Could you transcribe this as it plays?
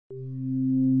Thank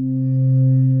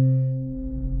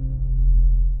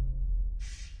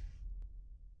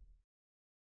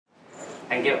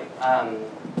you.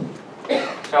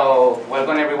 So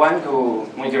welcome everyone to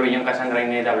multi-region Cassandra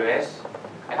in AWS.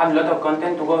 I have a lot of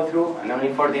content to go through and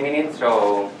only 40 minutes,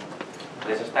 so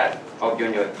let's start. Hope you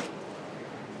enjoy.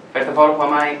 First of all, who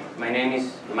am I? My name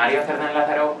is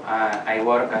Lazaro. I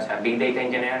work as a big data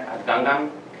engineer at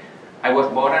GumGum. I was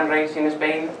born and raised in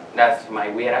Spain. That's my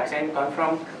weird accent comes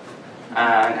from.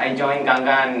 And I joined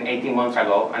GumGum 18 months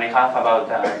ago, and I have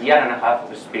about a year and a half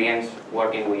of experience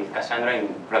working with Cassandra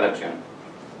in production.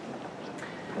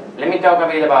 Let me talk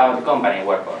a bit about the company I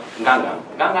work for,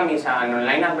 GumGum. GumGum is an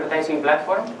online advertising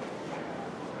platform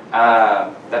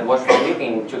that was founded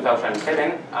in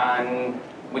 2007, and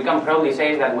we can proudly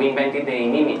say that we invented the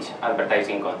in-image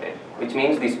advertising content, which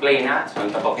means displaying ads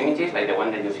on top of images, like the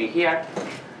one that you see here,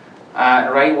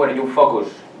 right where you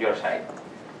focus your site.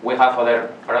 We have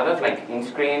other products like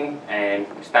in-screen,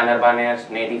 standard banners,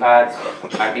 native ads,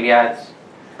 RTV ads.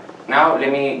 Now,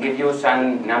 let me give you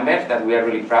some numbers that we are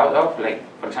really proud of. Like,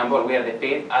 for example, we are the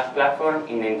paid ad platform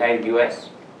in the entire US.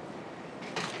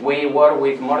 We work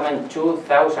with more than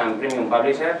 2,000 premium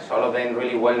publishers, all of them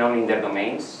really well known in their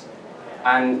domains.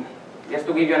 And just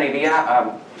to give you an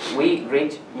idea, we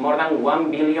reach more than 1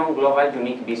 billion global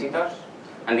unique visitors.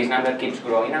 And this number keeps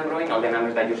growing and growing. All the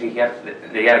numbers that you see here,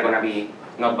 they are going to be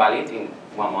not valid in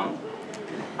 1 month.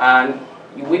 And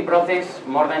we process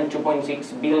more than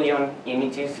 2.6 billion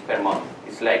images per month.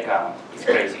 It's like, it's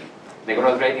crazy. The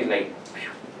growth rate is like,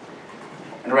 phew.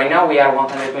 And right now we are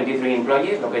 123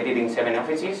 employees located in 7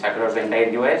 offices across the entire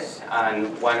US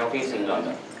and 1 office in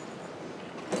London.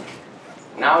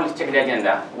 Now let's check the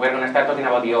agenda. We're going to start talking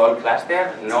about the old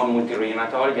cluster, no multi-region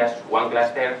at all, just one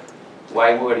cluster,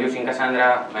 why we were using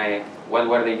Cassandra, what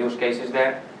were the use cases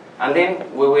there, and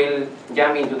then we will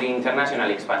jump into the international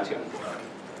expansion.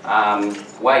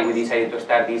 Why we decided to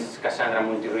start this Cassandra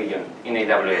multi-region in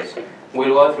AWS.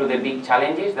 We'll go through the big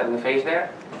challenges that we face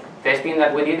there, testing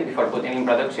that we did before putting in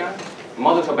production,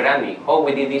 modus operandi, how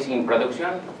we did this in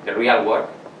production, the real work,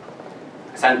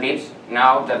 some tips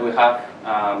now that we have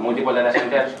multiple data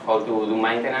centers, how to do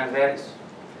maintenance there.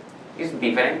 It's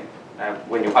different.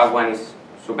 When you have one, it's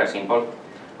super simple.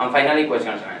 And finally,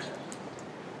 questions and answers.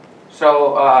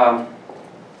 So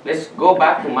let's go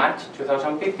back to March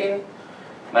 2015.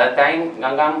 By the time,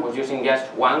 GumGum was using just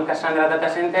one Cassandra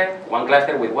data center, one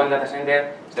cluster with one data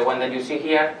center. It's the one that you see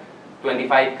here,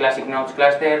 25 classic nodes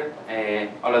cluster,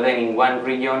 all of them in one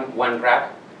region, one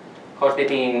rack,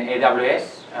 hosted in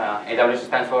AWS. AWS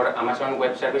stands for Amazon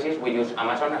Web Services. We use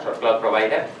Amazon as our cloud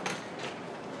provider.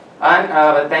 And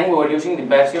by the time we were using the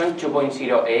version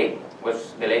 2.0a,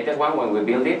 was the latest one when we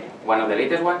built it, one of the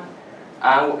latest ones.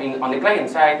 And on the client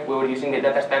side, we were using the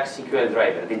Datastax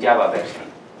Driver, the Java version.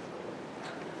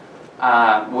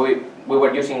 We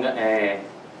were using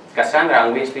Cassandra,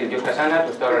 and we still use Cassandra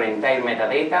to store our entire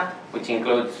metadata, which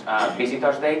includes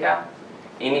visitors data,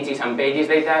 images and pages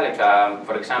data, like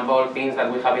for example, things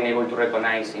that we have been able to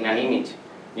recognize in an image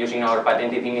using our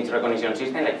patented image recognition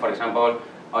system. Like for example,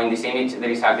 in this image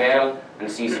there is a girl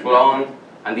and she's blonde,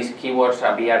 and these keywords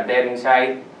appear there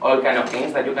inside, all kind of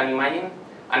things that you can imagine,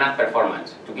 and ad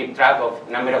performance, to keep track of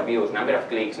number of views, number of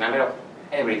clicks, number of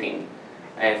everything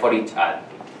for each ad.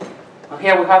 And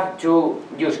here we have 2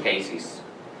 use cases.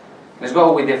 Let's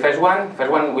go with the first one. First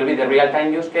one will be the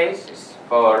real-time use case. It's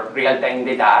for real-time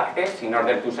data access. In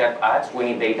order to serve ads, we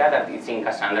need data that is in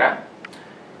Cassandra.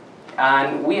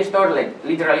 And we store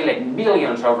literally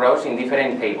billions of rows in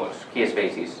different tables, key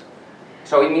spaces.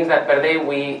 So it means that per day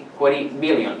we query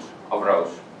billions of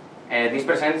rows. This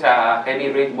presents a heavy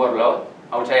read workload.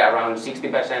 I would say around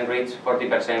 60% reads,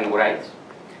 40% writes.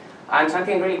 And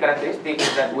something really characteristic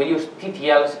is that we use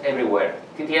TTLs everywhere.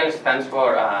 TTL stands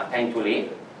for time to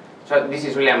live. So this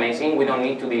is really amazing. We don't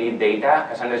need to delete data.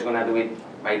 Cassandra is going to do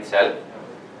it by itself.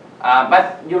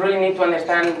 But you really need to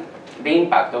understand the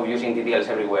impact of using TTLs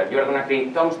everywhere. You're going to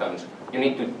create tombstones. You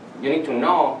need to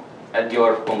know that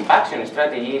your compaction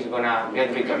strategy is going to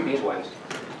get rid of these ones.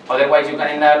 Otherwise, you can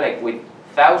end up with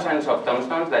thousands of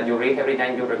tombstones that you read every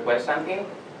time you request something,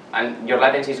 and your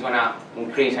latency is going to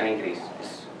increase and increase.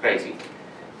 It's crazy.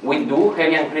 We do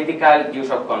heavy and critical use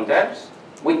of counters.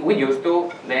 We used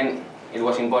to, then it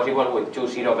was impossible with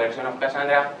 2.0 version of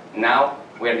Cassandra. Now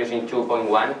we are using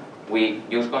 2.1. We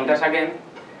use counters again.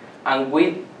 And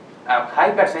with a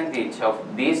high percentage of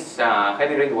this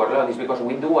heavy read workload is because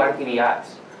we do RTV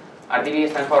ads. RTV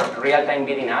stands for real-time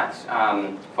bidding ads.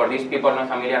 For these people not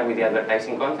familiar with the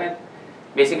advertising content,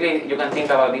 basically you can think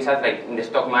about this as like in the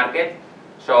stock market.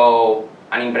 So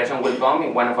an impression will come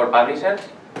in one of our publishers,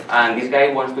 and this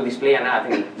guy wants to display an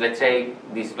ad in, let's say,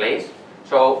 this place.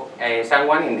 So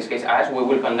someone, in this case us, we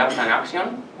will conduct an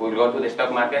action. We will go to the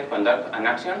stock market, conduct an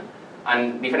action,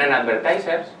 and different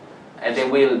advertisers, they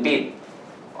will bid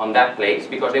on that place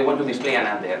because they want to display an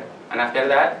ad there. And after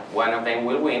that, one of them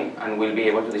will win and will be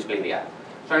able to display the ad.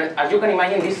 So as you can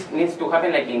imagine, this needs to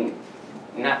happen like in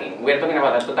nothing. We're talking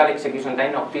about a total execution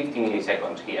time of 50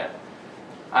 milliseconds here.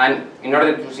 And in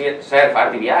order to serve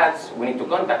RTV ads, we need to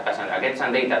contact Cassandra, get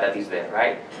some data that is there,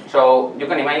 right? So you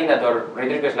can imagine that our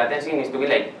read request latency needs to be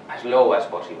like as low as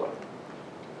possible.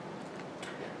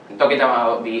 Talking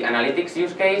about the analytics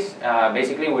use case,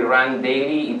 basically we run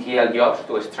daily ETL jobs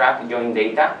to extract join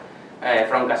data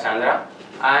from Cassandra.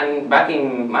 And back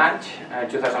in March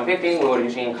 2015, we were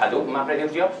using Hadoop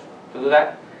MapReduce jobs to do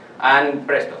that, and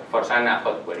Presto for some ad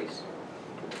hoc queries.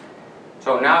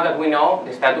 So now that we know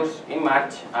the status in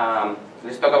March,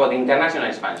 let's talk about the international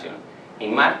expansion.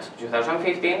 In March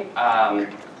 2015,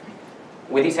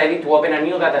 we decided to open a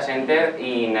new data center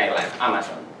in Ireland,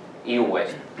 Amazon, EU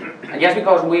West. And just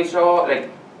because we saw, like,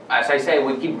 as I say,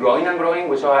 we keep growing and growing,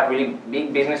 we saw a really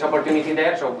big business opportunity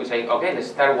there, so we say, okay, let's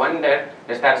start one there,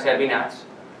 let's start serving ads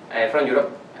from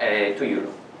Europe to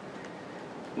Europe.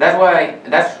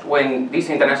 That's when this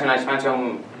international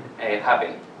expansion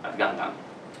happened at GumGum.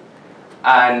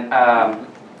 And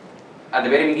at the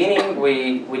very beginning,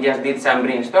 we just did some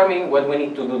brainstorming. What we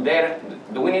need to do there?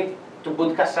 Do we need to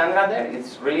put Cassandra there?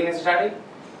 It's really necessary.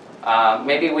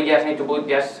 Maybe we just need to put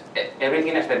just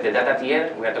everything except the data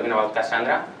tier. We are talking about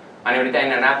Cassandra. And every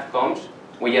time an ad comes,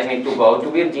 we just need to go to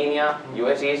Virginia,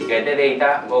 US East, get the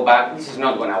data, go back. This is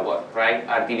not going to work, right?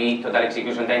 RTV, total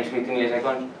execution times 15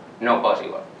 milliseconds, not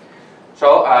possible.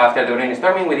 So after the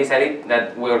brainstorming, we decided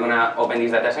that we were going to open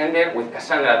this data center with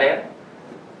Cassandra there.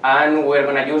 And we're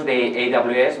going to use the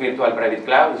AWS Virtual Private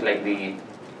Cloud. It's like the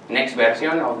next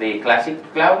version of the classic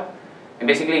cloud. And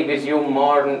basically it gives you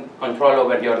more control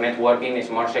over your networking,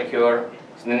 it's more secure,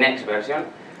 it's the next version.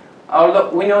 Although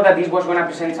we know that this was going to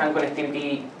present some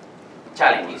connectivity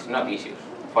challenges, not issues,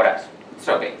 for us. It's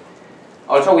okay.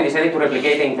 Also, we decided to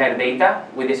replicate the entire data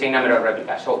with the same number of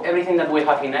replicas. So everything that we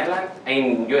have in Ireland,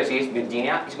 in US East,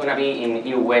 Virginia, is going to be in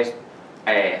EU West,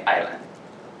 Ireland.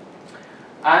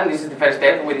 And this is the first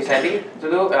step we decided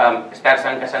to do. Start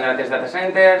some Cassandra test data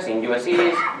centers in US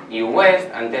East, EU West,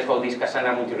 and test how this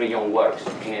Cassandra multi-region works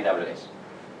in AWS.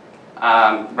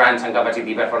 Run some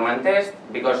capacity performance test,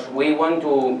 because we want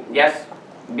to just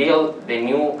build the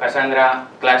new Cassandra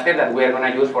cluster that we are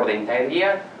going to use for the entire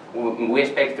year. We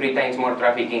expect 3 times more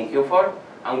traffic in Q4,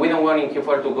 and we don't want in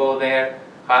Q4 to go there,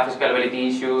 have scalability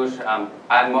issues,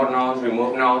 add more nodes,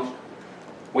 remove nodes.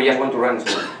 We just want to run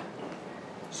smooth.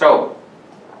 So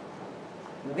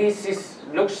this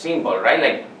looks simple,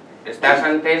 right? Like, start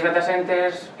and test data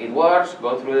centers, it works,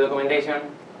 go through the documentation.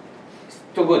 It's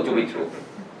too good to be true.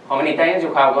 How many times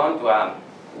you have gone to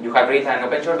you have written an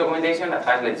open source documentation that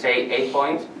has, let's say, 8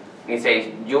 points, and it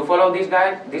says, you follow this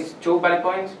guy, these 2 bullet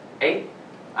points, 8,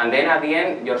 and then at the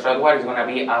end, your software is going to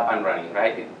be up and running,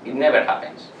 right? It never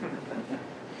happens.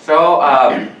 So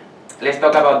let's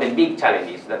talk about the big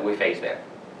challenges that we face there.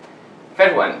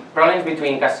 First one, problems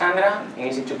between Cassandra in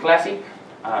EC2 Classic,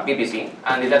 VPC,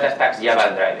 and the Datastax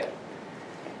Java driver.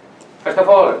 First of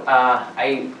all,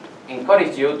 I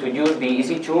encourage you to use the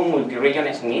EC2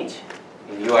 multi-region snitch.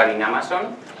 If you are in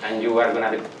Amazon and you are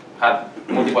going to have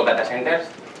multiple data centers,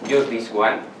 use this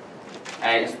one.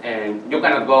 And you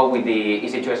cannot go with the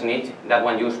EC2 snitch. That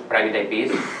one uses private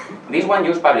IPs. This one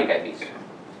uses public IPs.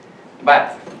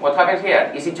 But what happens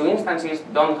here, EC2 instances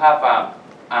don't have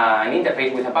an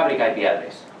interface with a public IP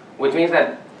address, which means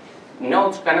that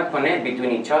nodes cannot connect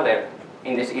between each other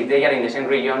if they are in the same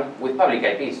region with public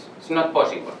IPs. It's not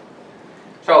possible.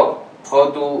 So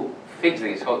how to fix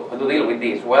this, how to deal with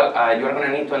this? Well, you are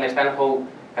going to need to understand how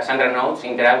Cassandra nodes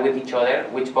interact with each other,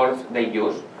 which ports they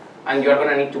use, and you are going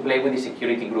to need to play with the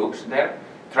security groups there,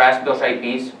 trust those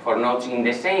IPs for nodes in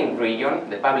the same region,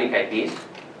 the public IPs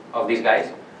of these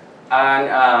guys,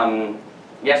 and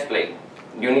just play.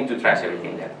 You need to trust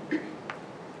everything there.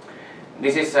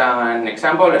 This is an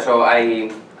example. So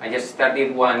I just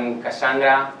started one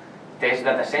Cassandra test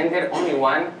data center, only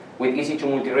one, with EC2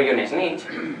 multi-region snitch,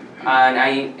 and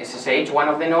I SSH one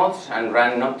of the nodes and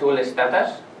ran node tool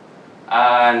status,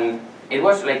 and it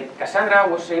was like Cassandra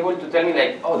was able to tell me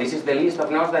like, oh, this is the list of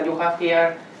nodes that you have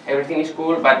here, everything is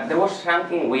cool, but there was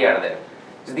something weird there.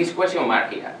 It's this question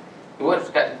mark here. It was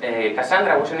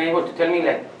Cassandra wasn't able to tell me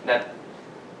like that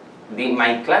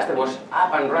my cluster was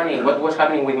up and running. What was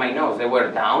happening with my nodes? They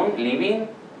were down, leaving,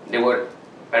 they were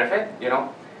perfect, you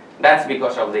know. That's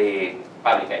because of the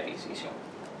public IPs issue.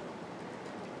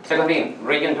 Second thing,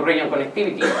 region-to-region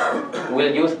connectivity.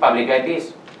 We'll use public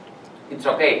IPs. It's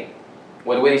okay.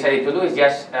 What we decided to do is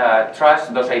just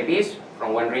trust those IPs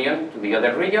from one region to the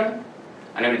other region,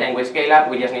 and every time we scale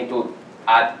up, we just need to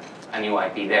add a new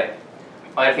IP there.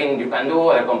 Other thing you can do,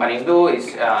 other companies do,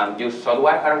 is use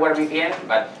software, hardware VPN,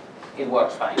 but it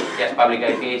works fine. Just public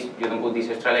IPs, you don't put this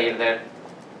extra layer there,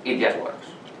 it just works.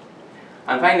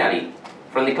 And finally,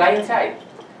 from the client side,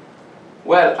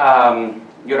 well,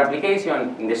 your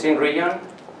application in the same region,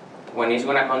 when it's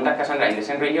going to contact Cassandra in the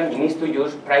same region, it needs to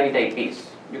use private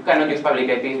IPs. You cannot use public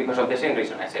IPs because of the same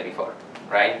reason I said before,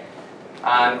 right?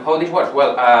 And how this works?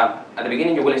 Well, at the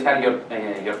beginning you will start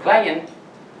your client,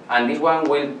 and this one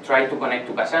will try to connect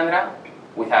to Cassandra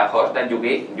with a host that you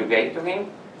gave to him.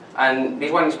 And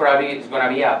this one is probably going to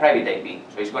be a private IP.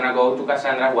 So it's going to go to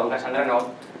Cassandra, one Cassandra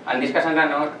node, and this Cassandra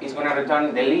node is going to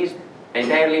return the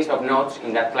entire list of nodes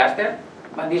in that cluster,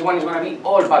 but this one is going to be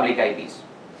all public IPs.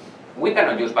 We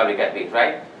cannot use public IPs,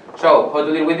 right? So how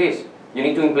to deal with this? You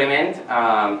need to implement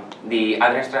the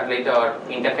address translator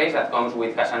interface that comes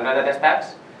with Cassandra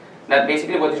Datastax. That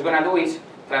basically what it's going to do is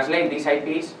translate these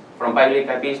IPs from public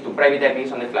IPs to private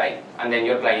IPs on the fly, and then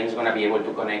your client is going to be able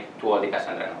to connect to all the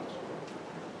Cassandra nodes.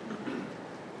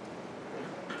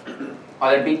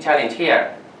 Other big challenge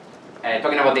here,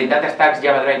 talking about the Datastax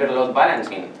Java driver load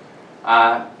balancing.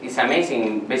 It's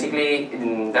amazing. Basically,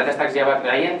 in Datastax Java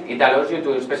client, it allows you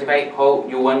to specify how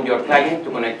you want your client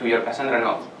to connect to your Cassandra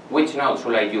nodes. Which node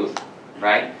should I use,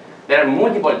 right? There are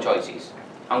multiple choices.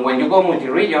 And when you go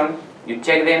multi-region, you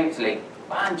check them, it's like a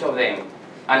bunch of them.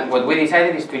 And what we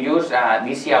decided is to use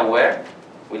DC aware,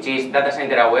 which is data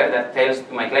center aware, that tells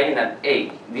to my client that,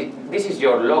 hey, this is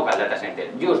your local data center,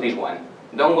 use this one.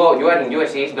 Don't go, you are in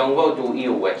US East, don't go to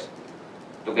EU West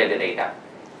to get the data.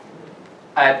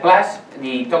 Plus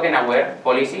the token aware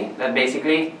policy that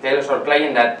basically tells our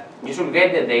client that you should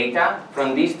get the data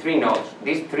from these three nodes.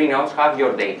 These three nodes have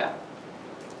your data.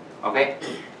 Okay?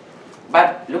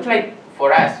 But looks like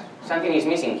for us, something is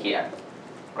missing here,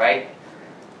 right?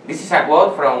 This is a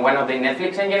quote from one of the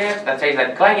Netflix engineers that says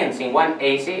that clients in one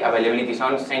AC, availability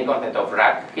zone, same concept of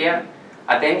rack here,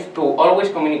 attempts to always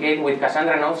communicate with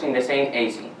Cassandra nodes in the same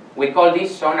AC. We call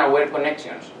this zone-aware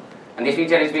connections. And this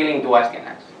feature is built into asking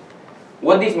us.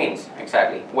 What this means,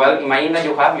 exactly? Well, imagine that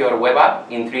you have your web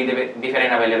app in three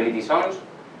different availability zones,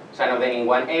 some of them in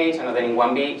 1A, some of them in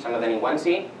 1B, some of them in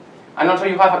 1C. And also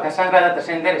you have a Cassandra data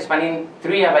center spanning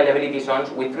three availability zones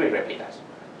with three replicas.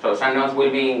 So some nodes will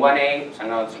be in 1A, some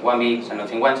nodes 1B, some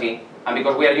nodes in 1C. And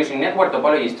because we are using network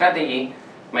topology strategy,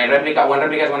 one replica is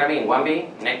going to be in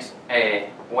 1B, next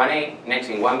 1A, next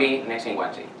in 1B, next in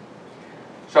 1C.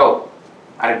 So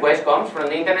a request comes from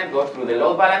the internet, goes through the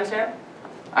load balancer,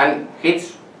 and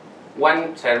hits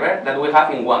one server that we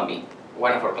have in 1B,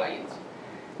 one of our clients.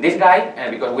 This guy,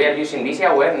 because we are using DC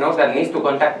aware, knows that needs to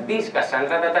contact this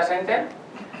Cassandra data center,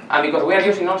 and because we are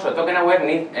using also token aware,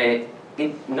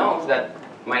 it knows that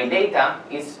my data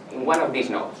is in one of these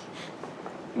nodes.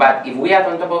 But if we add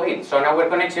on top of it zone aware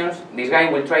connections, this guy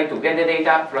will try to get the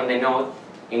data from the node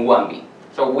in 1B.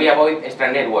 So we avoid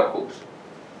extra network hooks.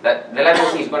 That the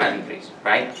latency is going to decrease,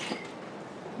 right?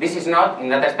 This is not in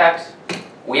Datastax.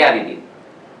 We added it.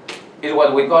 It's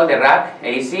what we call the rack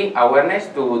AC awareness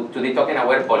to the token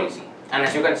aware policy. And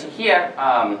as you can see here,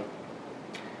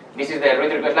 this is the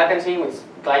read request latency with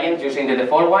clients using the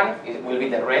default one. It will be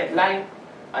the red line.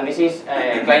 And this is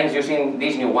clients using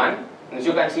this new one. And as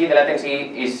you can see, the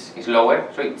latency is lower,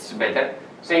 so it's better.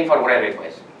 Same for read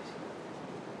request.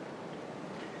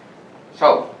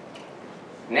 So,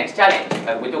 next challenge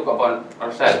that we took upon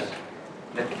ourselves,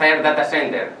 the third data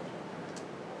center.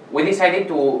 We decided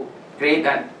to create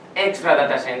an extra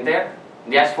data center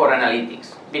just for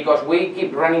analytics, because we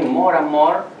keep running more and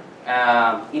more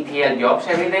ETL jobs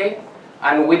every day,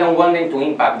 and we don't want them to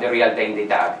impact the real-time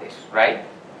data access, right?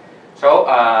 So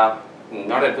in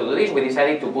order to do this, we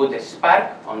decided to put a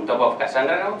Spark on top of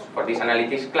Cassandra nodes for this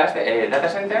analytics cluster, data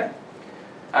center,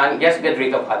 and just get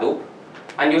rid of Hadoop,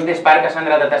 and use the Spark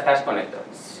Cassandra Datastax connector.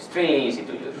 It's extremely easy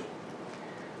to use.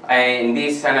 In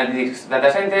this analytics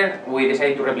data center, we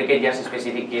decided to replicate just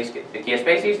specific key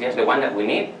spaces, just the one that we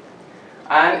need,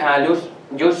 and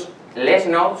use less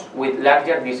nodes with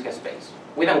larger disk space.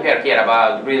 We don't care here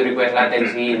about read request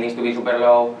latency, it needs to be super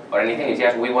low or anything, it's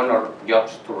just we want our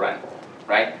jobs to run,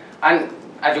 right? And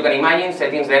as you can imagine,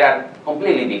 settings there are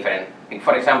completely different. Like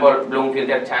for example, Bloom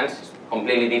filter chance is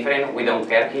completely different. We don't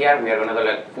care here, we are going to do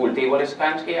like full table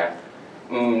scans here.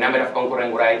 Number of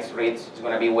concurrent writes, reads is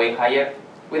going to be way higher.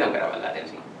 We don't care about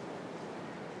latency.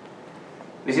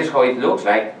 This is how it looks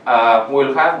like.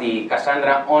 We'll have the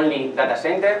Cassandra only data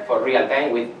center for real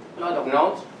time with a lot of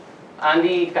nodes. and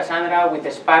the Cassandra with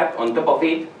a Spark on top of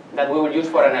it that we will use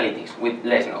for analytics with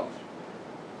less nodes.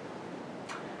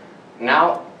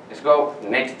 Now, let's go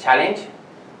next challenge.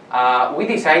 We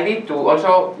decided to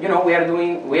also, we are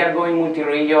going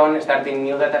multi-region, starting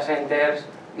new data centers.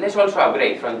 Let's also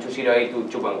upgrade from 2.0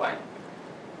 to 2.1.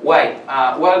 Why?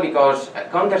 Well, because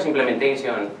counters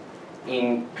implementation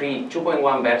in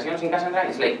pre-2.1 versions in Cassandra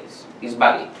is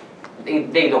buggy.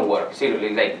 They don't work,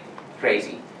 seriously, like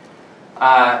crazy.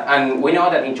 And we know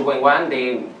that in 2.1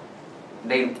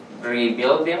 they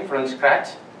rebuild them from scratch.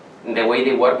 The way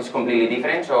they work is completely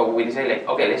different, so we decided,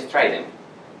 okay, let's try them.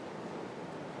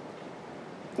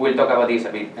 We'll talk about this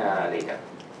a bit later.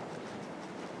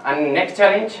 And next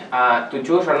challenge, to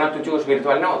choose or not to choose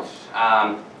virtual nodes.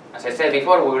 As I said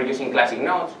before, we were using classic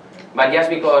nodes, but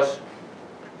just because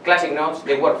classic nodes,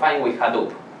 they work fine with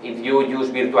Hadoop. If you use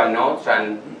virtual nodes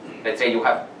and let's say you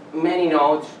have many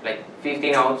nodes, like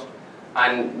 50 nodes,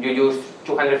 and you use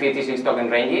 256 token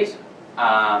ranges,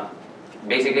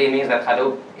 basically it means that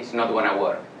Hadoop is not going to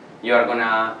work. You are going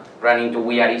to run into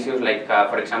weird issues like,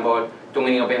 for example, too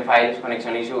many open files,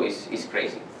 connection issue is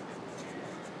crazy.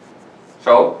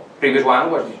 So, previous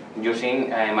one was using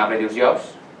MapReduce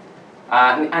jobs.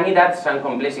 And it adds some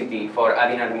complexity for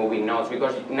adding and removing nodes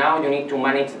because now you need to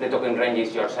manage the token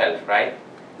ranges yourself, right?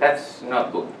 That's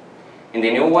not good. In the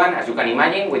new one, as you can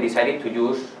imagine, we decided to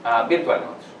use virtual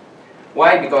nodes.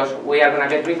 Why? Because we are going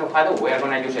to get rid of Hadoop. We are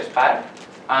going to use Spark,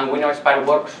 and we know Spark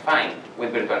works fine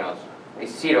with virtual nodes.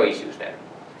 It's zero issues there.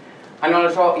 And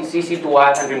also, it's easy to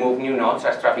add and remove new nodes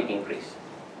as traffic increases.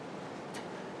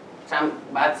 Some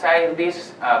bad side of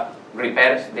this,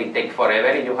 repairs, they take forever.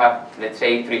 If you have, let's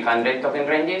say, 300 token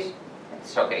ranges,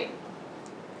 it's okay.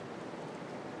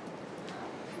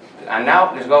 And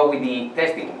now, let's go with the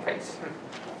testing phase.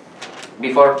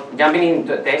 Before jumping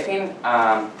into testing,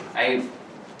 I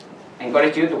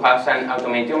encourage you to have some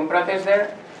automation process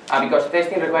there, because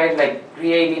testing requires like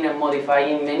creating and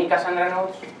modifying many Cassandra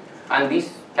nodes, and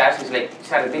this task is like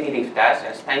it's a repetitive task,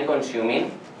 it's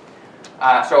time-consuming.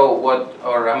 So what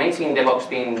our amazing DevOps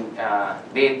team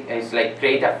did is like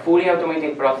create a fully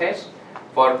automated process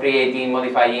for creating,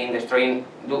 modifying, destroying,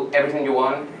 do everything you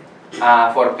want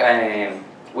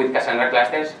with Cassandra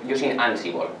clusters using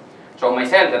Ansible. So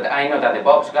myself, that I know that the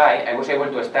DevOps guy, I was able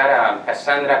to start a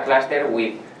Cassandra cluster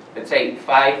with, let's say,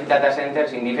 5 data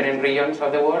centers in different regions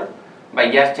of the world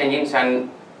by just changing some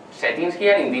settings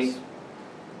here in this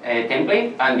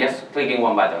template and just clicking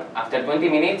one button. After 20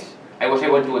 minutes, I was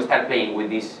able to start playing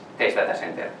with this test data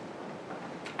center.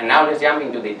 And now let's jump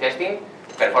into the testing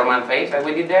performance phase that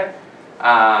we did there.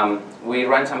 We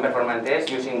ran some performance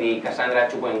tests using the Cassandra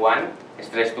 2.1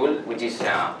 stress tool, which is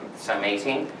it's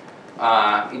amazing.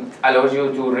 It allows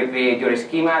you to recreate your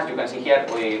schemas. You can see here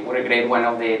we recreate one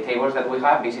of the tables that we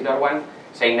have, visitor one,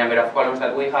 same number of columns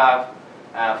that we have,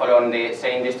 following the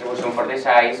same distribution for the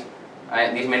size.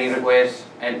 This many requests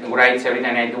and writes every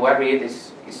time I do a read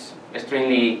is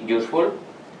extremely useful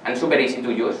and super easy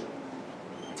to use.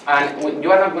 And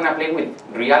you are not going to play with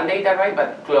real data, right,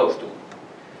 but close to.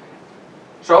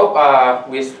 So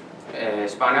we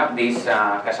spun up this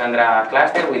Cassandra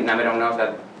cluster with number of nodes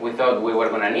that we thought we were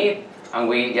going to need, and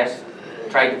we just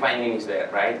try to find limits there,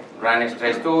 right? Run a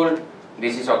stress tool,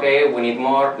 this is okay, we need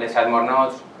more, let's add more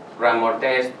nodes, run more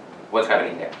tests, what's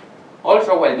happening there.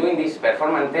 Also, while doing this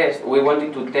performance test, we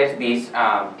wanted to test this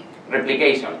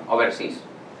replication overseas,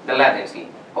 the latency.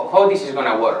 How this is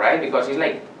going to work, right? Because it's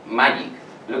like magic,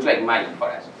 looks like magic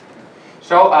for us.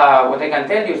 So what I can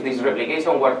tell you is this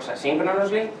replication works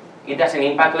asynchronously. It doesn't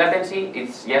impact latency,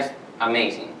 it's just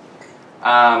amazing.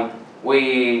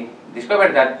 We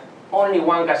discovered that only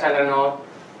one Cassandra node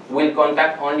will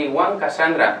contact only one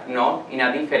Cassandra node in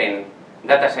a different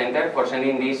data center for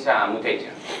sending this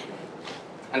mutation.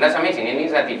 And that's amazing. It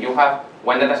means that if you have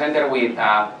one data center with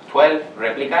 12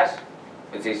 replicas,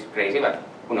 which is crazy, but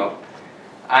who knows,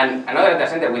 and another data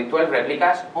center with 12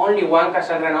 replicas, only one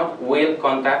Cassandra node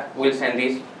will send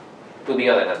this to the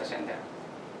other data center.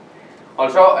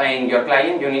 Also, in your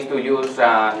client, you need to use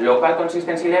local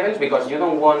consistency levels because you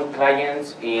don't want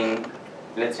clients in,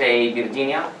 let's say,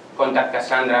 Virginia, contact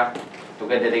Cassandra to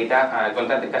get the data,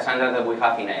 contact the Cassandra that we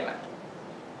have in Ireland.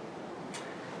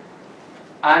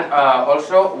 And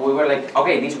also, we were like,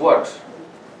 okay, this works.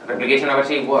 Replication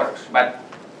overseas works, but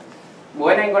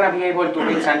when I'm going to be able to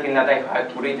read something that I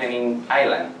have written in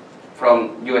Ireland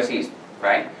from US East,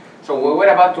 right? So we were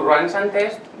about to run some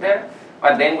tests there,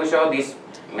 but then we saw this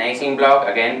amazing blog,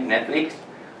 again, Netflix.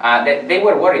 They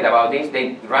were worried about this.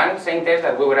 They ran the same test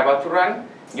that we were about to run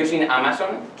using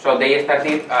Amazon. So they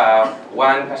started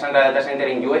one Cassandra data center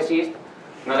in US East,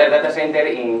 another data center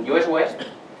in US West,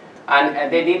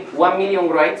 And they did 1 million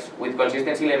writes with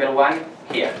consistency level 1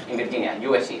 here in Virginia,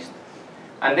 US East.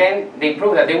 And then they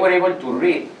proved that they were able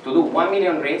to do 1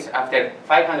 million reads after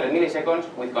 500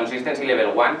 milliseconds with consistency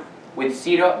level 1 with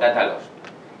 0 data loss.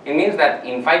 It means that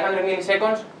in 500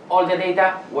 milliseconds, all the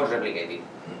data was replicated.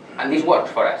 And this works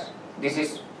for us. This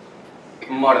is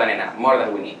more than enough, more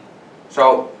than we need.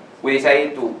 So we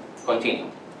decided to continue.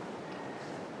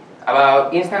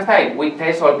 About instance type, we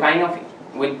test all kind of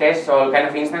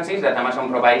instances that Amazon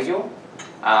provides you.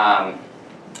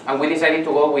 And we decided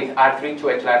to go with R3 to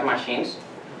XLarge machines.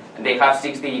 They have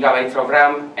 60 gigabytes of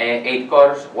RAM, 8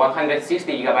 cores,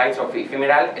 160 gigabytes of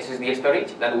ephemeral SSD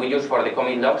storage that we use for the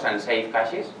commit logs and save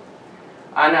caches.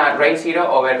 And RAID 0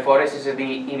 over 4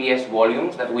 SSD EBS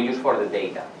volumes that we use for the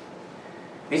data.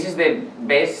 This is the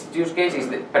best use case, is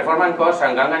the performance cost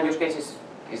and GumGum use case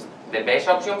is the best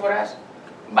option for us.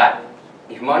 But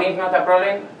if money is not a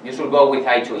problem, you should go with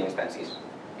i2 instances.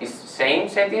 It's same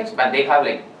settings, but they have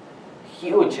like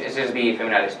huge SSD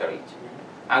ephemeral storage.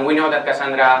 And we know that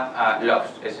Cassandra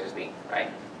loves SSD, right?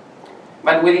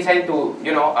 But we decided to,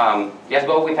 just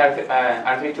go with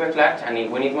R3 to XLarge, and if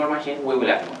we need more machines, we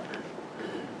will add more.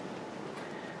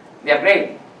 The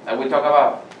upgrade that we talk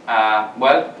about,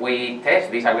 well, we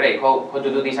test this upgrade, how to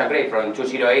do this upgrade from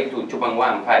 2.08 to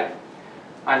 2.15.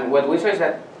 And what we saw is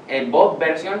that both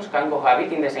versions can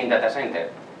cohabit in the same data center.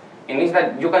 It means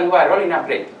that you can do a rolling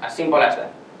upgrade, as simple as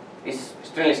that. It's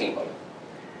extremely simple.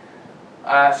 We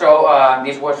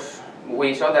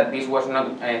saw that this was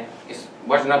not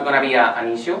going to be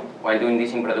an issue while doing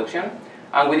this in production,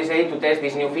 and we decided to test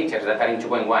these new features that are in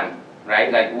 2.1,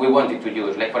 right? Like we wanted to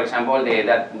use, like for example, the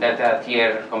data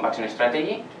tier compaction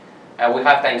strategy. We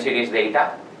have time series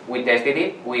data. We tested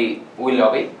it. We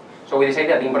love it. So we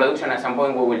decided that in production at some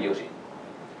point we will use it.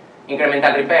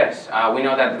 Incremental repairs. We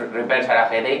know that repairs are a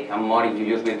headache, and more if you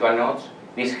use virtual nodes.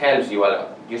 This helps you a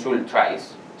lot. You should try.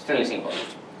 It's extremely simple.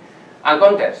 And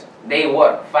counters, they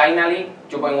work. Finally,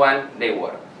 2.1, they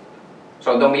work.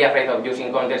 So don't be afraid of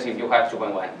using counters if you have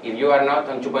 2.1. If you are not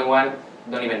on 2.1,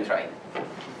 don't even try.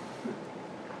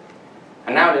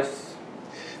 And now let's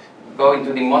go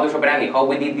into the modus operandi, how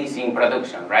we did this in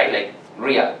production, right? Like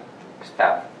real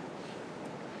stuff.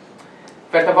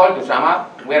 First of all, to sum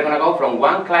up, we are going to go from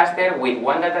one cluster with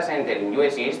one data center in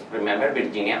US East, remember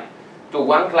Virginia, to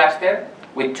one cluster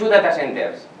with 2 data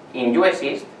centers in US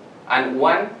East and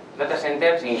 1 data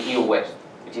centers in EU West,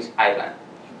 which is Ireland.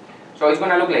 So it's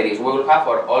going to look like this. We will have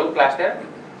our old cluster,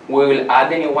 we will add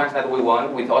the new ones that we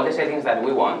want with all the settings that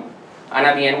we want, and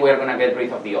at the end we are going to get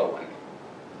rid of the old one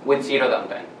with 0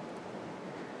 downtime.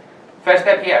 First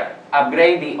step here,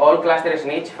 upgrade the old cluster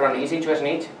snitch from EC2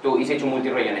 snitch to EC2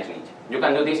 multi-region snitch. You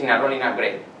can do this in a rolling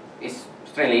upgrade. It's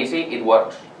extremely easy, it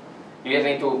works. You just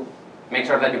need to make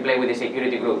sure that you play with the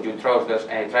security group, you trust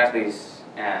these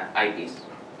IPs.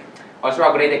 Also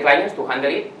upgrade the clients to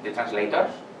handle it, the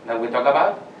translators that we talk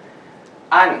about.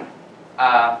 And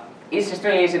it's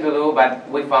extremely easy to do, but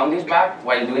we found this bug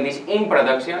while doing this in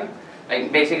production.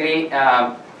 Like basically,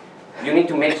 you need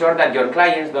to make sure that your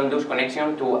clients don't lose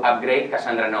connection to upgrade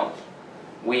Cassandra nodes.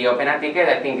 We open a ticket,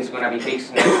 I think it's going to be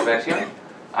fixed next version.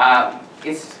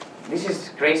 This is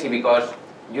crazy because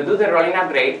you do the rolling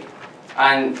upgrade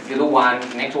and you do one,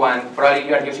 next one, probably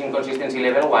you are using consistency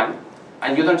level 1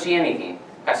 and you don't see anything.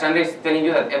 Cassandra is telling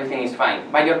you that everything is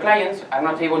fine, but your clients are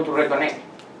not able to reconnect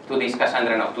to this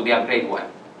Cassandra node, to the upgrade one.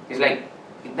 It's like,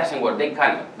 it doesn't work, they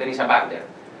cannot, there is a bug there.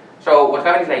 So what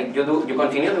happens is like, you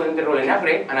continue doing the rolling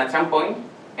upgrade and at some point,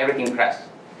 everything crashes.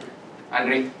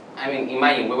 And I mean,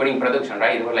 imagine, we were in production,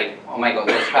 right? It was like, oh my God,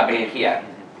 what's happening here?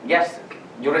 Yes,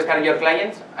 you restart your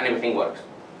clients and everything works.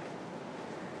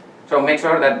 So make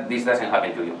sure that this doesn't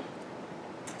happen to you.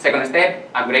 Second step,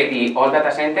 upgrade the old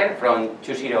data center from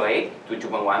 2.08 to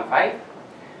 2.15.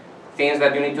 Things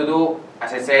that you need to do,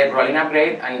 as I said, rolling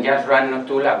upgrade and just run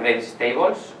node-tool upgrade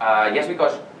tables. Just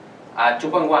because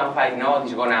 2.15 node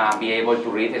is going to be able to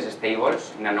read these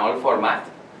tables in an old format.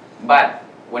 But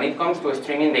when it comes to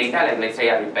streaming data, like let's say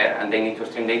a repair and they need to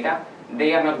stream data,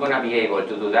 they are not going to be able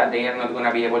to do that. They are not going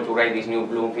to be able to write these new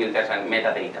Bloom filters and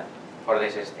metadata for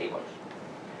these tables.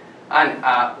 And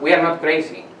we are not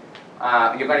crazy.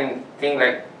 You can think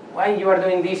like, why you are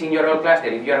doing this in your old cluster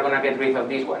if you are going to get rid of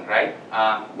this one, right?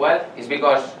 Well, it's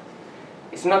because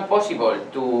it's not possible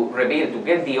to rebuild, to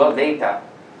get the old data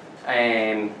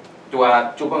to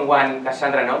a 2.1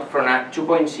 Cassandra node from a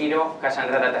 2.0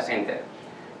 Cassandra data center.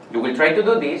 You will try to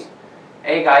do this.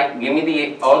 Hey guy, give me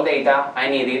the old data, I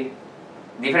need it,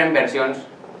 different versions,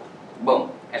 boom,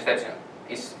 exception.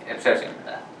 It's exception.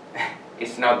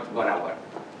 It's not gonna work.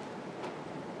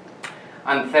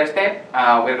 And third step,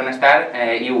 we're going to start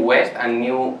EU West and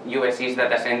new US East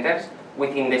data centers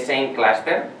within the same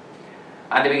cluster.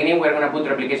 At the beginning, we're going to put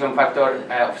replication factor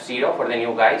of 0 for the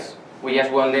new guys. We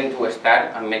just want them to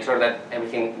start and make sure that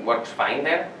everything works fine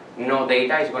there. No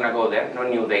data is going to go there, no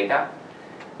new data.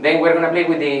 Then we're going to play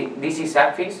with the DC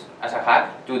subfields as a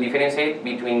hack to differentiate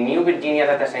between new Virginia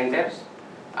data centers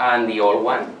and the old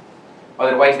one.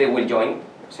 Otherwise, they will join,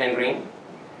 same ring.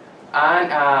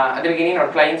 And at the beginning,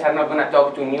 our clients are not going to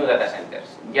talk to new data centers.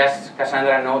 Just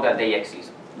Cassandra know that they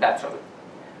exist. That's all.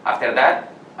 After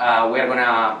that, we're going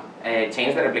to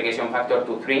change the replication factor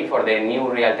to 3 for the new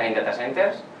real-time data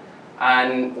centers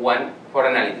and 1 for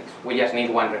analytics. We just need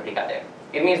 1 replica there.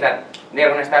 It means that they're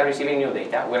going to start receiving new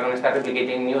data. We're going to start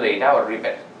replicating new data or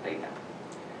repair data.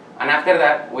 And after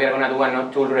that, we are going to do a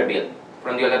node tool rebuild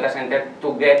from the old data center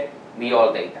to get the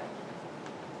old data.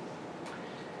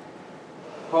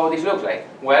 How this looks like?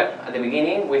 Well, at the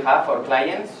beginning, we have our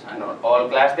clients and all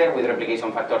cluster with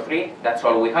replication factor 3. That's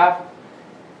all we have.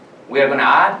 We are going to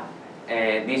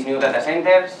add these new data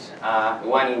centers,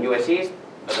 1 in US East,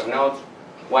 lot of nodes,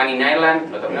 1 in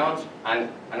Ireland, lot of nodes, and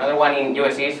another 1 in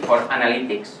US East for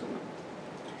analytics.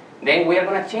 Then we are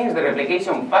going to change the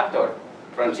replication factor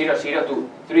from 0, 0 to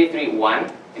 3, 3,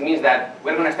 1. It means that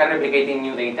we're going to start replicating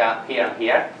new data here and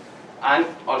here, and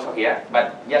also here,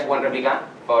 but just 1 replica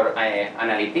for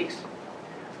analytics.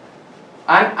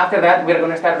 And after that, we're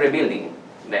going to start rebuilding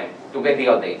them to get the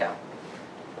old data.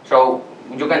 So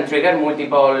you can trigger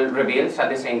multiple rebuilds at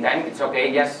the same time. It's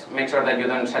okay, just make sure that you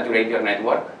don't saturate your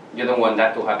network. You don't want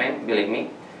that to happen, believe me.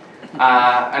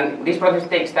 And this process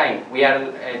takes time. We are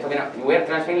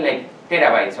transferring like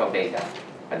terabytes of data,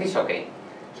 but it's okay.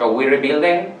 So we rebuild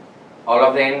them, all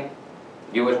of them,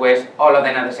 US West, all of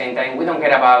them at the same time. We don't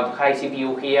care about high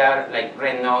CPU here, like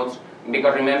red nodes,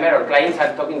 because remember, our clients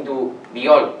are talking to the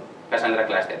old Cassandra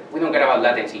cluster. We don't care about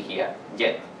latency here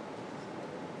yet.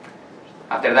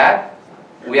 After that,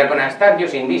 we are going to start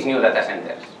using these new data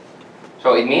centers.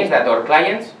 So it means that our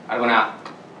clients are going to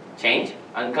change,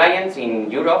 and clients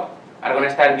in Europe are going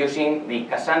to start using the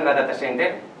Cassandra data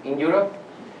center in Europe,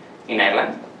 in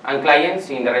Ireland, and clients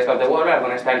in the rest of the world are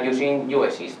going to start using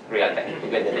US East real-time to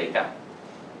get the data.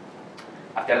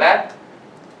 After that,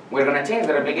 we're going to change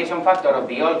the replication factor of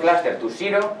the old cluster to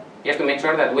 0, just to make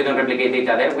sure that we don't replicate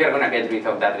data there. We are going to get rid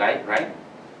of that guy, right?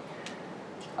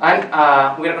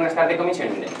 And we are going to start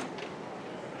decommissioning them.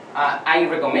 I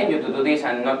recommend you to do this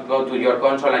and not go to your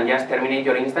console and just terminate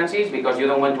your instances, because you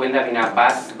don't want to end up in a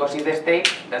bad gossip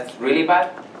state. That's really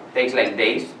bad. It takes like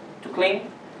days to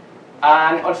clean.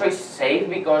 And also it's safe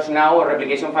because now our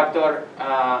replication factor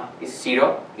is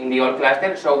 0 in the old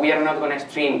cluster, so we are not going to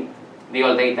stream the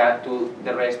old data to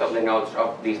the rest of the nodes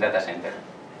of this data center.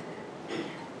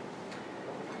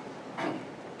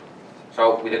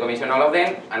 So we decommission all of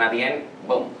them, and at the end,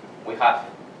 boom, we have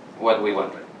what we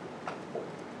wanted.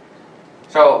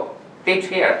 So tips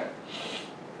here,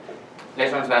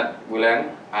 lessons that we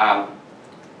learn.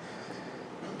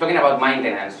 Talking about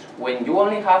maintenance, when you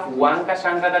only have 1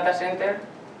 Cassandra data center,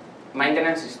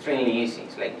 maintenance is extremely easy.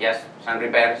 It's like just some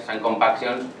repairs, some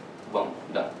compactions, boom,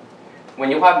 done. When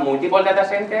you have multiple data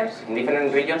centers in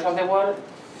different regions of the world,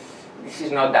 this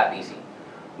is not that easy.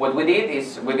 What we did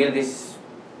is we built this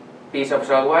piece of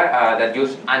software that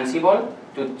used Ansible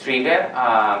to trigger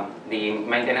the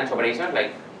maintenance operations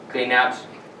like cleanups,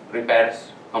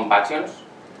 repairs, compactions.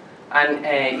 And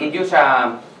it used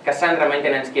a Cassandra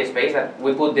maintenance key space that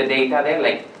we put the data there,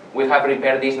 like we have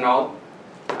repaired this node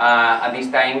at this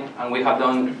time and we have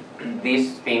done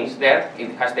these things there.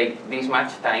 It has taken this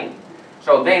much time.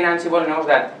 So then Ansible knows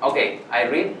that, okay, I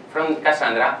read from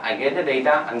Cassandra, I get the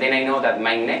data, and then I know that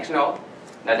my next node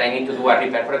that I need to do a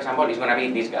repair, for example, is going to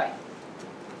be this guy.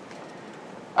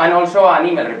 And also an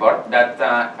email report that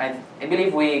I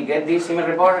believe we get this email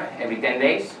report every 10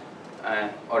 days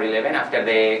or 11 after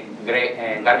the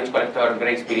garbage collector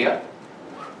grace period,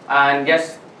 and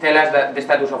just tell us that the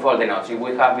status of all the nodes, if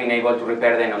we have been able to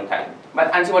repair them on time.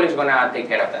 But Ansible is going to take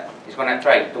care of that. It's going to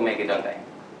try to make it on time.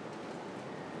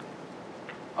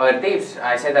 Other tips,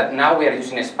 I said that now we are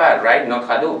using Spark, right, not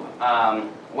Hadoop.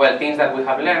 Well, things that we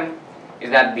have learned is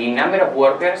that the number of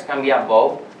workers can be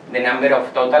above the number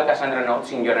of total Cassandra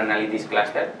nodes in your analytics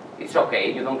cluster. It's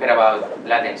okay, you don't care about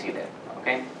latency there,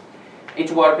 okay?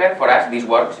 Each worker, for us, this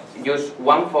works, use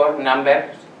 1/4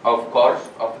 number of cores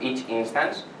of each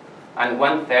instance and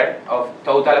 1/3 of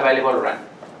total available run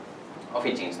of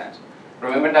each instance.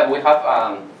 Remember that we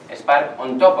have Spark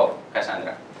on top of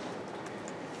Cassandra.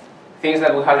 Things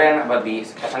that we have learned about the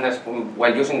Cassandra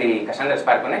while using the Cassandra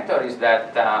Spark connector is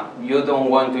that you don't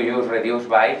want to use reduce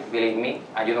by, believe me,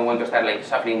 and you don't want to start like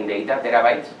shuffling data,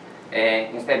 terabytes.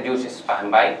 instead use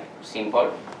span by,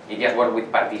 simple. It just works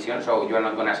with partition, so you are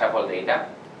not going to shuffle data.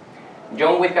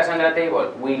 Join with Cassandra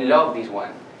table, we love this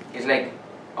one. It's like,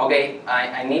 okay,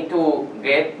 I need to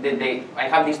get I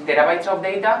have these terabytes of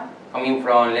data coming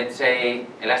from, let's say,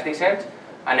 Elasticsearch,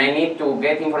 and I need to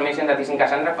get information that is in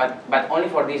Cassandra, but only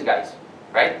for these guys,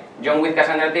 right? Join with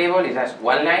Cassandra table is just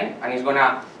one line, and it's going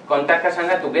to contact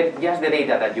Cassandra to get just the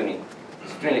data that you need.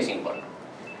 It's really simple.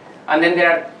 And then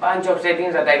there are a bunch of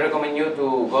settings that I recommend you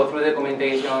to go through the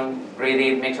documentation, read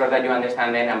it, make sure that you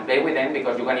understand them, and play with them,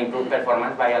 because you can improve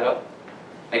performance by a lot.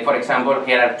 Like for example,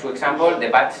 here are two examples. The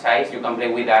batch size, you can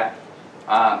play with that.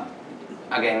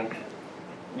 Again,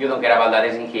 you don't care about that,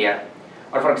 it's in here.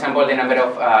 Or for example, the number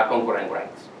of concurrent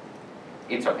writes.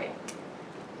 It's okay.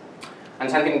 And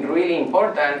something really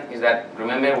important is that,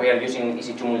 remember, we are using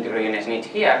EC2 multi-region snitch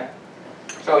here.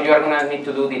 So you are going to need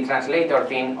to do the translator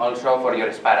thing also for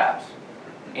your Spark apps.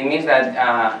 It means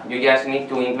that you just need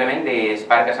to implement the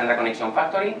Spark Cassandra connection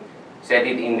factory, set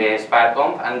it in the Spark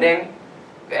conf, and then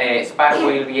Spark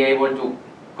will be able to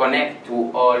connect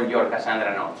to all your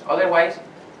Cassandra nodes. Otherwise,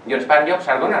 your Spark jobs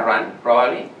are going to run,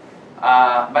 probably,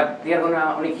 but they are going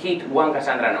to only hit one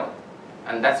Cassandra node.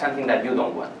 And that's something that you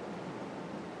don't want.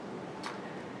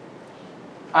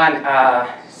 And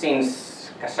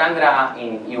since Cassandra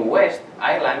in EU West,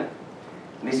 Ireland,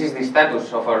 this is the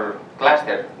status of our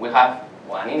cluster. We have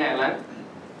one in Ireland.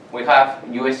 We have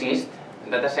US East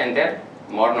data center,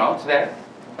 more nodes there.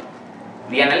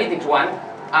 The analytics one,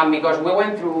 and because we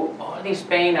went through all this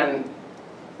pain and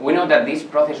we know that this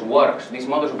process works, this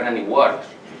modus operandi works,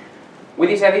 we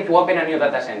decided to open a new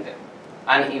data center.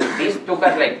 And if this took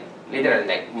us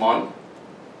literally a month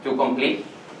to complete,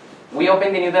 we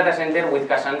opened the new data center with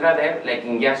Cassandra there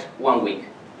in just 1 week.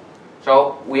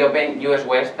 So we opened US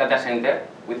West data center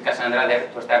with Cassandra there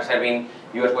to start serving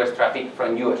US West traffic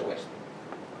from US West.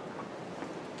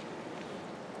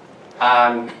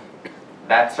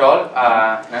 That's all.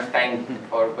 Now it's time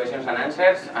for questions and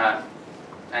answers.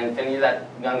 I'm telling you that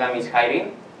GumGum is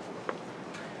hiring.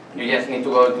 You just need to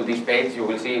go to this page. You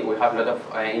will see we have a lot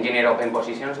of engineer open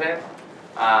positions there.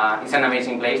 It's an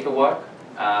amazing place to work,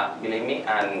 believe me,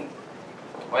 and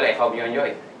well, I hope you enjoy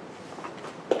it.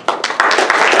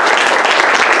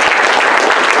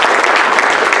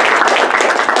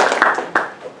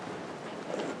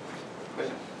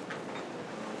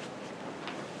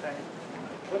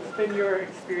 What's been your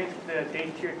experience with the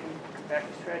data-tiered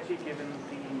compaction strategy, given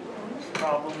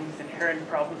the inherent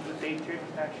problems with data-tiered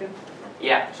compaction?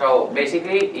 Yeah, so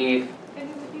basically, if... Can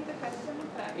you repeat the question?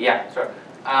 Yeah, sure.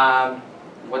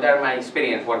 What are my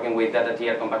experience working with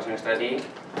data-tier compaction strategy,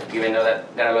 given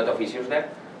that there are a lot of issues there?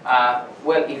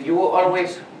 Well, if you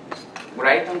always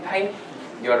write on time,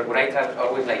 your writes are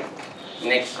always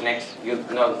next, you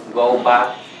not go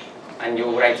back and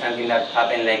you write something that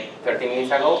happened 30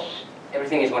 minutes ago,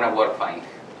 everything is going to work fine.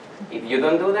 If you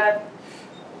don't do that,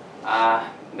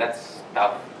 that's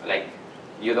tough.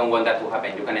 You don't want that to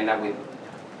happen. You can end up with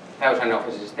thousands of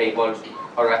tables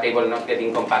or a table not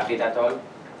getting compacted at all.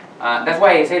 That's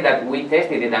why I say that we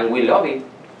tested it and we love it,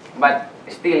 but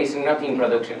still it's not in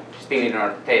production, still in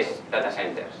our test data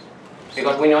centers.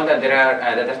 Because we know that there are,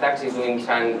 Datastax is doing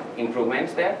some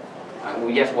improvements there, and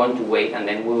we just want to wait and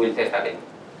then we will test again.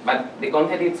 But the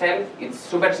content itself, it's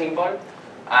super simple,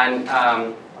 and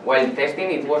while testing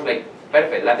it was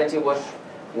perfect. Latency was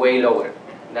way lower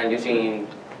than using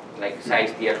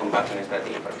size tier compaction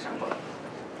strategy, for example.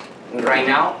 Right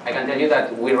now, I can tell you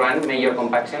that we run major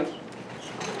compactions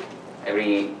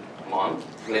every month,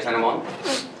 less than a month.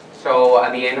 So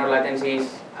at the end, our latency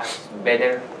is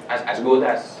as good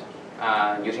as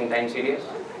using time series,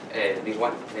 this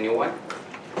one, the new one.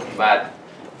 But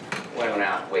we're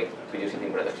gonna wait to use it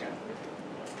in production.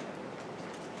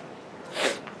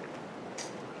 So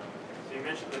you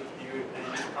mentioned that you use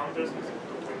counters with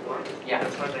 2.1. Yeah.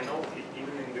 As far as I know,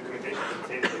 even in documentation it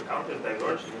says the counters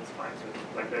diverge, and it's fine. So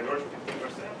diverge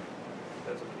 15%,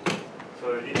 that's okay. So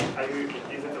is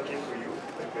it okay for you?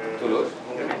 To lose?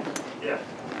 Yeah.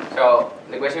 So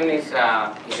the question is,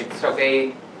 if it's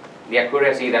okay, the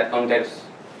accuracy that counters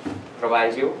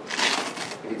provides you,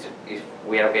 if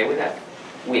we are okay with that,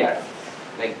 we are.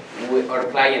 Our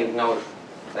client knows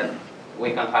that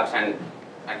we can have some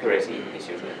accuracy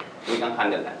issues there. We can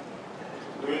handle that.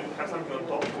 Do you have something on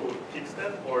top to fix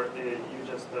that, or you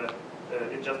just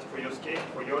it's just for your case,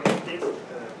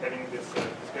 having this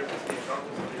discrepancy in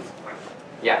counters is fine?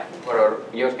 Yeah, for our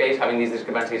use case, having this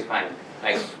discrepancy is fine.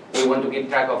 We want to keep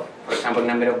track of, for example,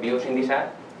 number of views in this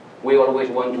ad. We always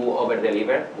want to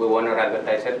over-deliver. We want our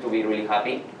advertisers to be really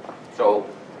happy. So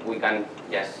we can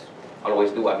just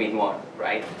always do a bit more,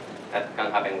 right? that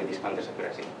can happen with this context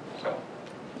accuracy. So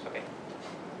it's okay.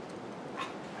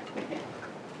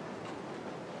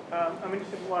 I'm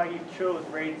interested why you chose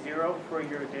RAID 0 for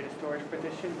your data storage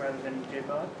partition rather than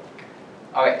JBOD.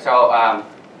 Okay, so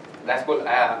that's cool.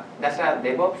 That's a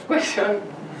DevOps question,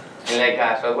 like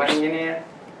a software engineer.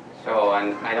 So,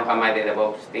 and I don't have my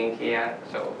DevOps thing here,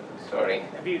 so sorry.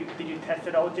 Did you test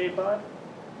it all JBOD?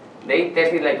 They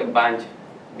tested like a bunch,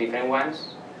 different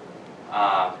ones.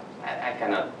 I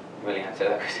cannot really answer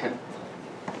that question.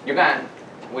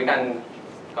 We can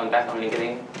contact on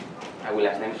LinkedIn. I will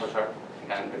ask them for sure.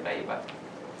 I can reply you back.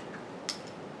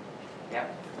 Yeah.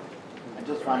 I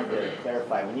just wanted to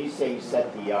clarify, when you say you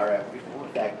set the RF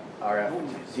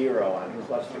to 0 on a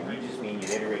cluster, you just mean you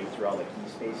iterate through all the key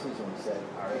spaces and set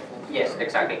RF to 0? Yes,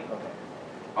 exactly. Okay.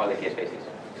 All the key spaces.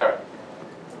 Sorry.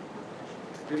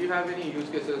 Did you have any use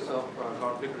cases of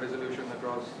conflict resolution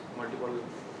across multiple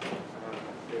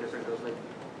data centers, like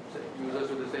say, users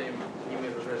with the same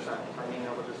email address signing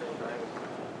up at the same time?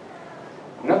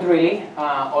 Not really.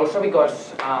 Also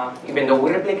because even though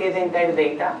we replicate the entire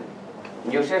data,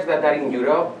 users that are in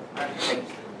Europe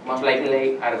most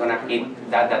likely are going to hit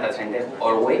that data center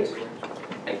always,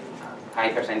 like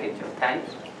high percentage of times.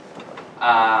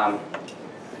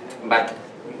 But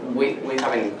we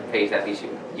haven't faced that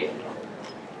issue yet.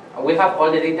 We have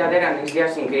all the data there, and it's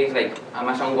just in case like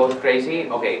Amazon goes crazy,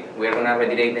 okay, we're going to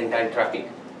redirect the entire traffic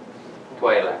to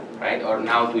Ireland, right? Or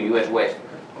now to US West.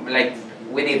 Like,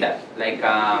 we did that. Like,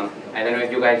 I don't know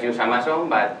if you guys use Amazon,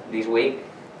 but this week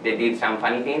they did some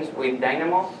funny things with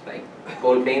Dynamo, like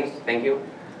cool things, thank you.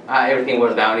 Everything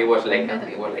was down, it was like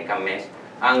a mess.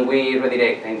 And we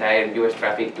redirect the entire US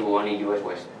traffic to only US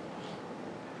West.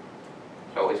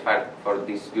 So it's hard for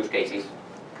these use cases.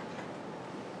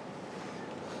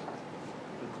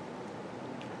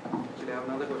 Actually, I have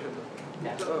another question.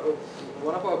 Yeah. So,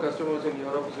 one of our customers in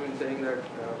Europe has been saying that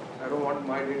I don't want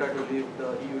my data to leave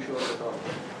the EU shores at all.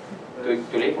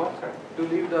 To leave what? Sorry? To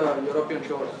leave the European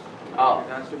shores. Oh. It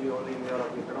has to be only in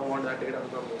Europe. I don't want that data to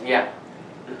come here. Yeah.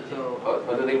 So,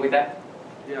 How to deal with that?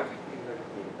 yeah,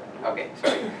 exactly. Okay,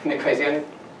 sorry. The question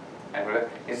I forgot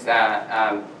is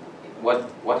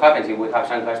what happens if we have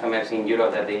some customers in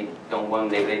Europe that they don't want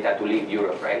their data to leave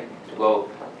Europe, right? To go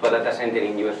to a data center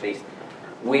in US East.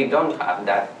 We don't have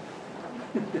that.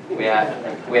 We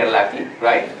are lucky,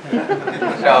 right?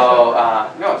 So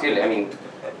no, seriously, I mean,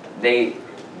 they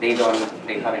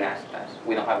haven't asked us.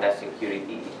 We don't have that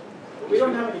security. We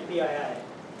don't have any PII.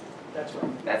 That's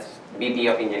right. That's VP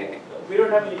of engineering. We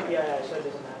don't have any PII, so it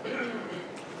doesn't matter.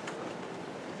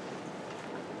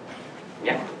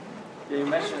 Yeah. You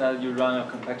mentioned that you run a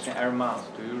compaction error mouse.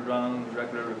 Do you run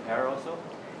regular repair also?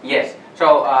 Yes.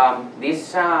 So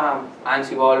this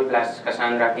Ansible plus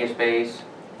Cassandra key space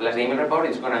plus the email report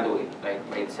is going to do it like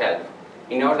by itself.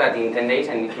 It knows that in 10 days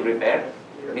I need to repair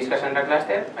this Cassandra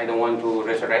cluster. I don't want to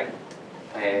resurrect,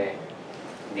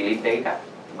 delete data,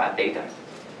 bad data.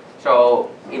 So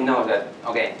it knows that,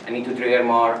 okay, I need to trigger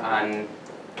more, and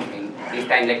this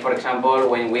time, like for example,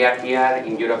 when we are here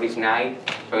in Europe is night,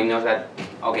 so it knows that,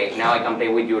 okay, now I can play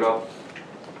with Europe.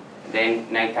 Then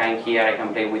nighttime here I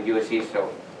can play with USC,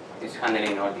 so it's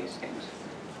handling all these things.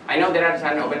 I know there are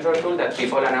some open source tools that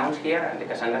people announce here at the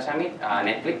Cassandra Summit,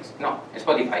 Netflix, no,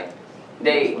 Spotify.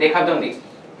 They have done this.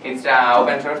 It's an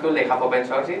open source tool, they have open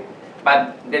sourced it.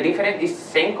 But the difference is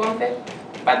same concept,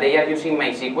 but they are using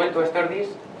MySQL to store this.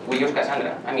 We use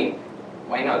Cassandra. I mean,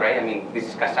 why not, right? I mean, this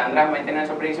is Cassandra maintenance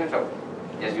operation, so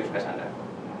just use Cassandra.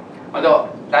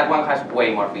 Although that one has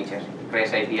way more features,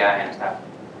 REST API and stuff.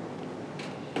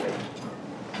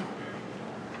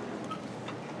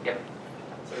 Yep.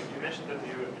 So you mentioned that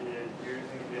you're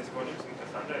using these modules in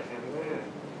Cassandra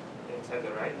and inside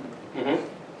the right. Mm-hmm.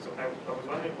 So I was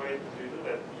wondering why do you do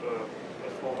that?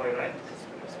 Let's fall by right,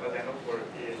 it's what I know for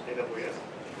AWS.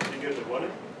 The bigger the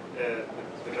volume, the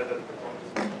better the performance.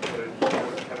 So if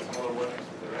you have smaller volumes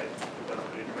to the right, it doesn't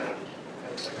really matter.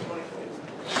 And the second one is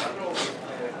Cassandra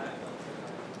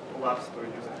collapse to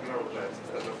use a neural drives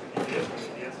instead of EDS, and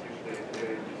EDS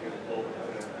usually use all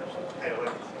higher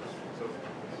levels. So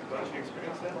don't you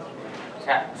experience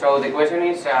that? So the question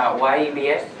is why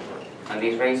EBS and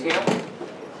this ratio?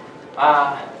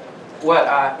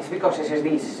 It's because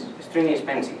SSD is extremely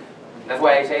expensive. That's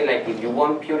why I say, like, if you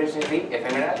want pure SSD,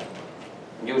 ephemeral,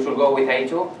 you should go with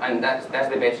A2, and that's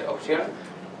the best option.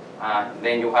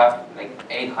 Then you have like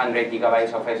 800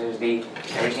 gigabytes of SSD,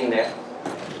 everything there.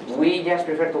 We just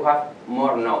prefer to have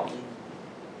more nodes,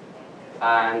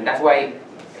 and that's why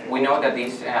we know that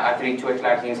these R3 2X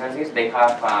large instances, they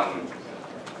have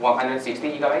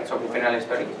 160 gigabytes of ephemeral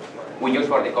storage. We use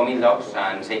for the commit logs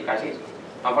and save caches.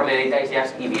 And for the data, it's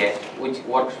just EBS, which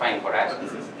works fine for us.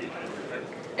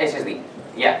 SSD.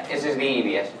 Yeah, SSD,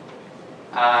 EBS.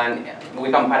 And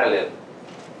we can parallel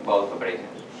both operations.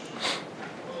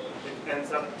 It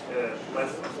ends up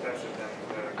less expensive than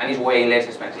and it's way less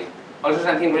expensive. Also,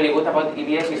 something really good about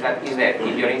EBS is that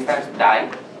if your instance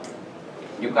dies,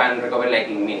 you can recover like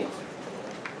in minutes.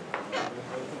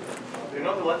 Do you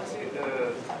know the latency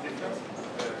difference?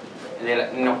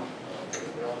 No.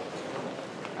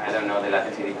 I don't know the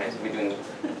latency difference between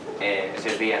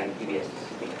SSD and EBS.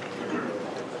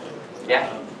 Yeah?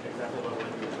 Exactly what we're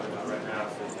talking about right now.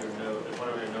 So if one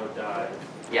of your node dies,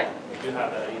 Yeah. you do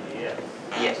have that EBS.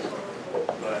 Yes. But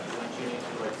don't you need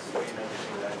to like screen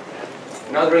everything that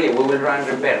again? Not really. We will run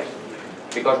repairs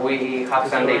because we have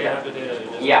some You data. have the data. You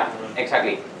just Yeah, run.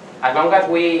 exactly. As long as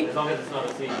it's not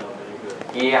a C node, then you're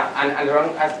good. yeah, and as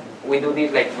long as we do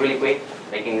this like really quick,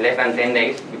 like in less than 10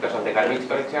 days because of the garbage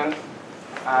collection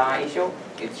issue,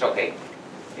 it's okay.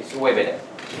 It's way better,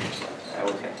 I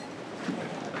would say.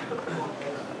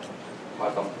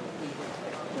 Welcome.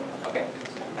 Okay,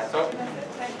 that's all.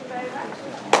 Thank you very much.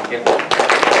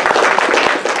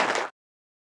 Thank you.